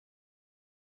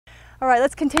All right,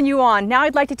 let's continue on. Now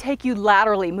I'd like to take you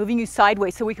laterally, moving you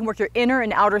sideways so we can work your inner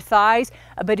and outer thighs,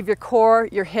 a bit of your core,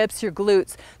 your hips, your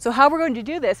glutes. So how we're going to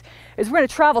do this is we're going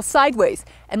to travel sideways,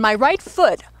 and my right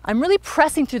foot, I'm really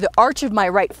pressing through the arch of my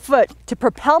right foot to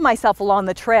propel myself along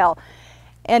the trail.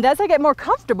 And as I get more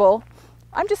comfortable,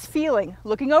 I'm just feeling,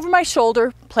 looking over my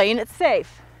shoulder, playing it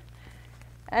safe.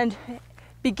 And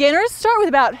beginners start with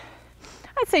about,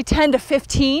 I'd say 10 to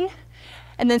 15,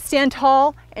 and then stand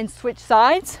tall and switch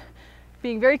sides.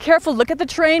 Being very careful, look at the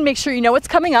terrain, make sure you know what's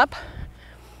coming up.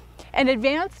 And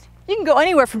advanced, you can go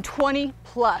anywhere from 20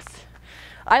 plus.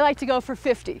 I like to go for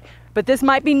 50, but this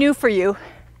might be new for you,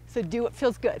 so do what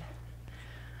feels good.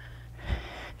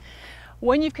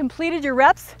 When you've completed your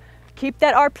reps, keep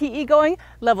that RPE going,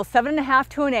 level 7.5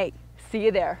 to an 8. See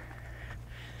you there.